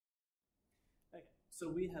So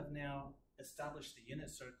we have now established the unit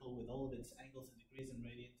circle with all of its angles and degrees and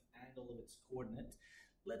radians and all of its coordinates.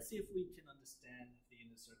 Let's see if we can understand the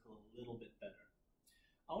unit circle a little bit better.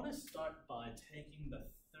 I want to start by taking the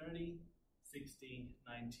 30, 60,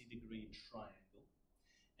 90 degree triangle,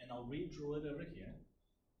 and I'll redraw it over here.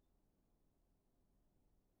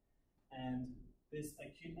 And this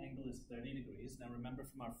acute angle is 30 degrees. Now remember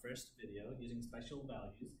from our first video, using special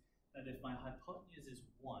values, that if my hypotenuse is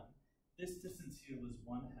 1, this distance here was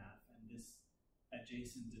 1/2, and this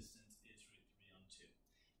adjacent distance is √3 on 2.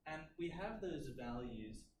 And we have those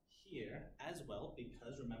values here as well,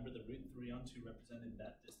 because remember the √3 on 2 represented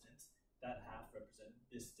that distance, that half represented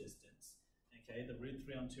this distance. Okay, the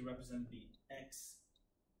 √3 on 2 represented the x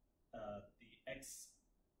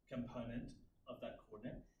component of that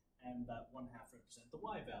coordinate, and that 1/2 represent the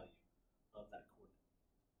y value of that coordinate.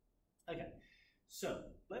 Okay,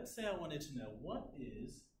 so let's say I wanted to know what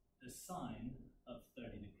is the sine of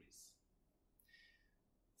 30 degrees.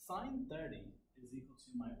 Sine 30 is equal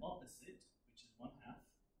to my opposite, which is 1/2,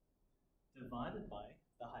 divided by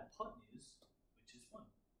the hypotenuse, which is 1.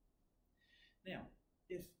 Now,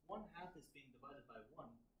 if 1/2 is being divided by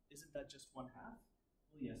 1, isn't that just 1/2?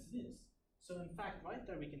 Well, yes, it is. So in fact, right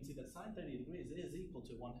there we can see that sine 30 degrees is equal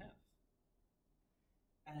to 1/2.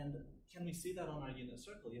 And can we see that on our unit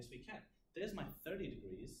circle? Yes, we can. There's my 30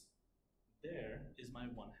 degrees. There is my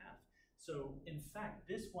 1/2. So in fact,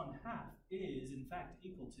 this 1/2 is in fact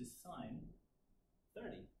equal to sine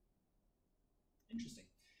 30. Interesting.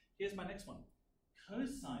 Here's my next one.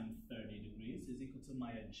 Cosine 30 degrees is equal to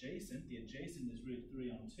my adjacent. The adjacent is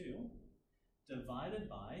 √3 on 2, divided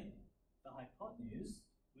by the hypotenuse,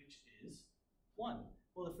 which is 1.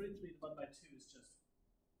 Well, if √3 divided by 2 is just,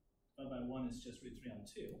 divided by 1 is just √3 on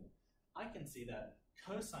 2, I can see that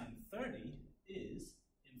cosine 30 is,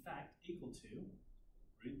 in fact, equal to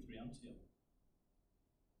 √3 on 2.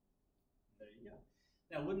 There you go.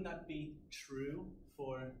 Now, wouldn't that be true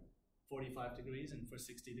for 45 degrees and for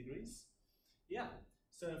 60 degrees? Yeah.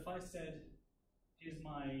 So if I said, here's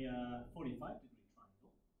my 45 degree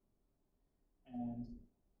triangle, and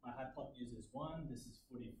my hypotenuse is 1, this is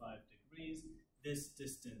 45 degrees. This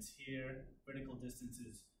distance here, vertical distance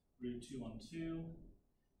is √2 on 2.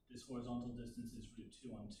 This horizontal distance is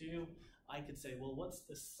 √2 on 2. I could say, well, what's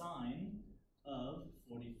the sine of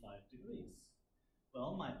 45 degrees?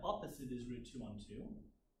 Well, my opposite is √2 on 2.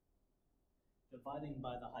 Dividing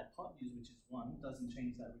by the hypotenuse, which is 1, doesn't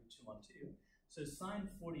change that √2 on 2. So sine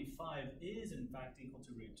 45 is, in fact, equal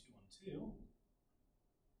to √2 on 2.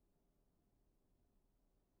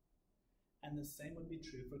 And the same would be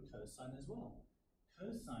true for cosine as well.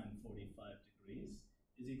 Cosine 45 degrees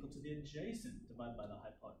is equal to the adjacent divided by the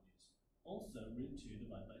hypotenuse, also √2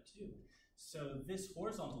 divided by 2. So this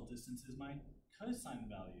horizontal distance is my cosine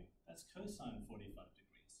value. That's cosine 45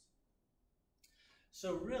 degrees.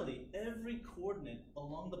 So really, every coordinate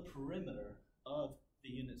along the perimeter of the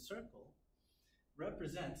unit circle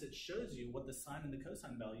represents, it shows you what the sine and the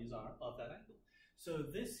cosine values are of that angle. So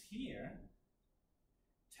this here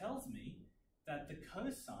tells me that the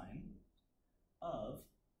cosine of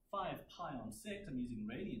 5 pi on 6, I'm using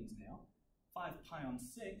radians now, 5 pi on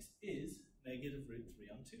 6 is negative √3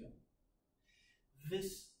 on 2.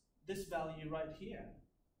 This value right here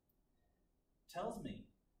tells me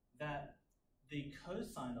that the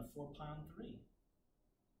cosine of 4 pi on 3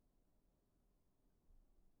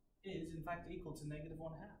 is in fact equal to negative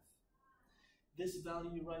 1/2. This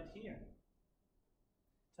value right here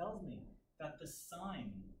tells me that the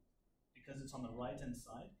sine, because it's on the right hand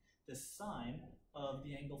side, the sine of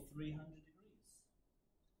the angle 300 degrees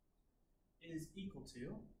is equal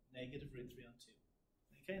to negative √3 on 2.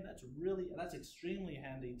 Okay, and that's extremely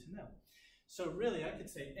handy to know. So really, I could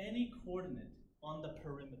say any coordinate on the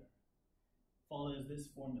perimeter follows this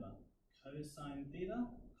formula: cosine theta,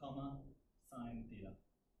 comma, sine theta.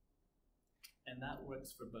 And that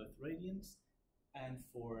works for both radians and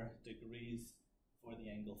for degrees for the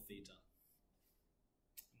angle theta.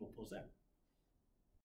 We'll pause there.